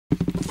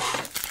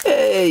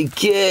Hey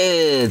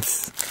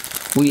kids!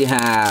 We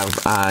have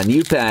a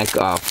new pack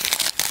of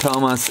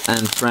Thomas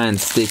and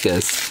Friends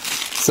stickers.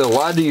 So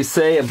what do you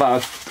say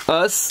about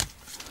us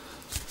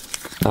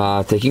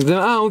taking them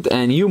out?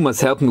 And you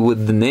must help me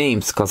with the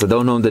names, because I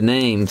don't know the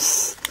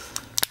names.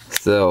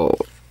 So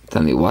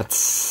tell me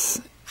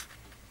what's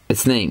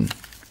its name,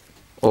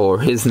 or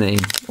his name,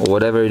 or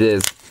whatever it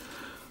is.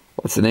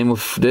 What's the name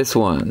of this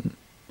one?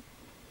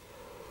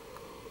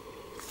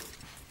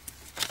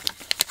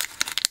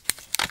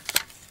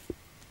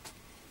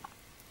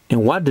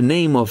 And what the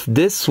name of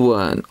this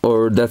one?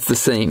 Or that's the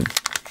same?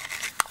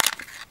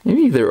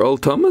 Maybe they're all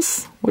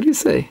Thomas? What do you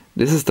say?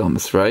 This is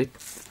Thomas, right?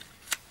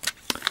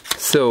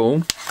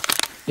 So,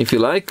 if you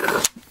like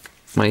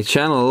my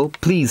channel,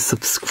 please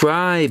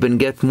subscribe and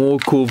get more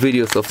cool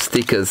videos of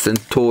stickers and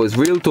toys,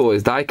 real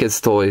toys,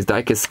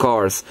 diecast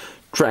cars,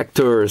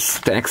 tractors,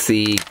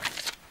 taxi,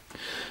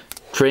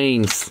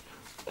 trains,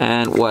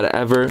 and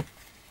whatever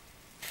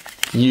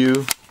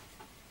you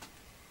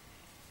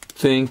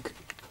think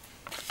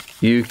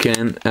you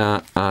can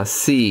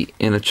see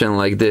in a channel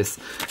like this.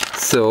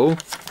 So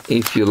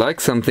if you like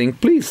something,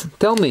 please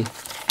tell me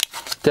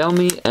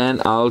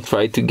and I'll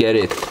try to get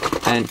it.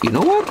 And you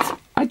know what,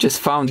 I just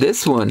found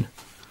this one.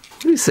 What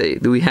do you say?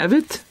 Do we have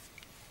it?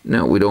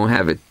 No, we don't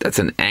have it. That's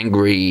an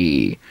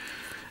angry.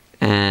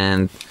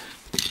 And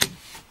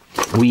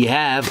we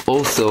have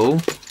also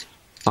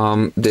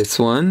this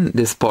one,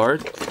 this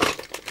part,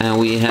 and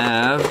we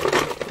have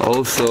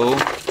also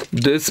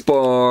this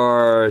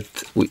part.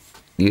 Do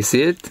you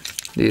see it?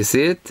 Do you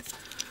see it?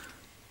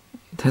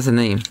 It has a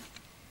name.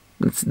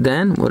 It's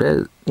Dan.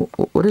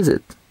 What is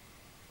it?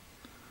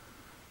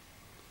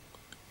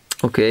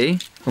 Okay,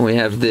 we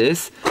have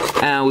this,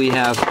 and we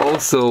have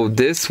also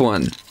this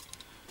one.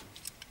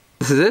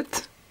 This is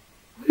it?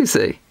 What do you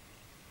say?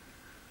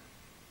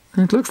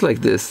 It looks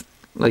like this.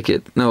 Like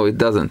it. No, it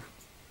doesn't.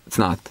 It's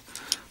not.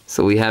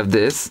 So we have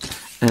this,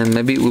 and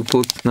maybe we'll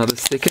put another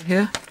sticker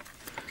here.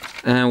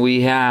 And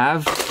we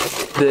have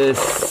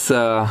this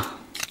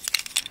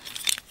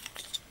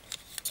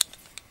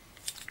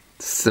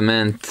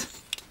cement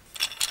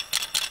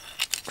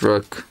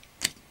truck.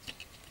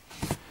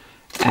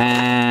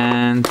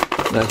 And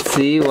let's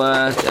see,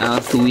 what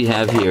else do we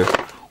have here?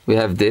 We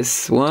have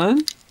this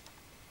one.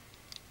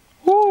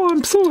 Oh,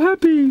 I'm so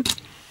happy.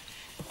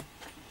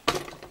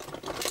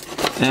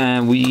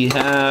 And we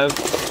have,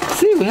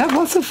 see, we have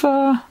lots of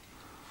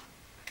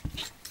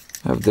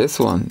have this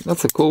one.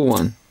 That's a cool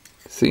one.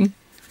 See,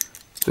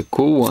 it's a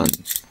cool one.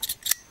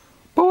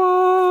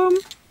 Boom.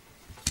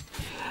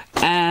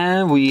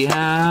 And we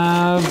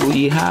have wow,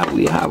 we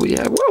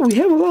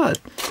have a lot.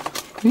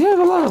 We have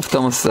a lot of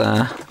Thomas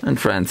and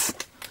Friends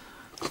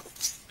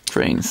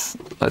trains.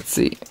 Let's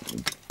see,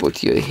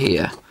 put you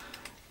here.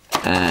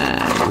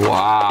 And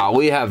wow,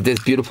 we have this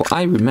beautiful,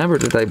 I remember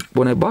that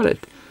when I bought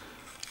it.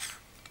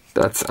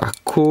 That's a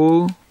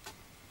cool,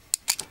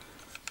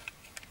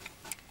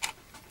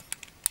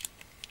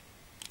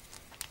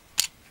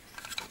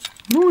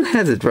 no one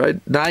has it,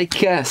 right?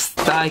 Die-cast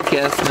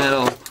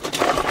metal.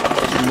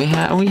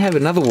 And we have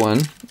another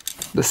one,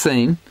 the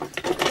same.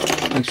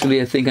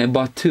 Actually, I think I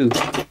bought two.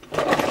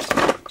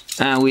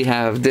 And we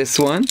have this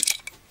one.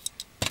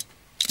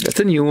 That's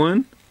a new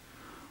one.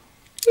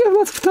 We have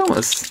lots of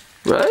Thomas,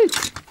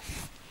 right?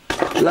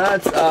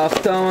 Lots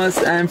of Thomas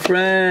and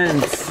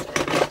Friends.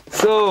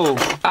 So,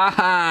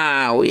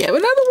 aha, we have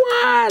another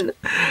one.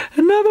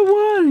 Another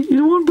one.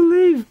 You won't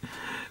believe.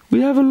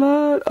 We have a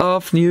lot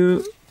of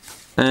new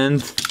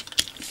and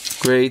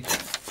great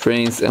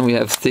trains, and we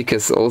have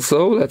stickers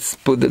also. Let's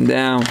put them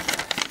down.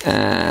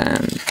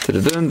 And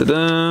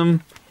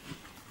ta-da-dum-da-dum.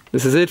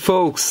 This is it,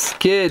 folks.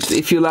 Kids,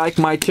 if you like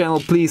my channel,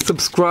 please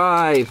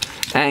subscribe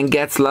and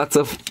get lots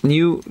of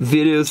new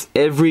videos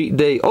every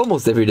day,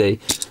 almost every day.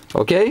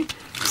 Okay?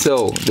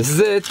 So, this is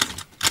it.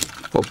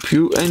 Hope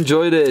you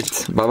enjoyed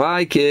it.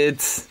 Bye-bye,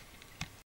 kids.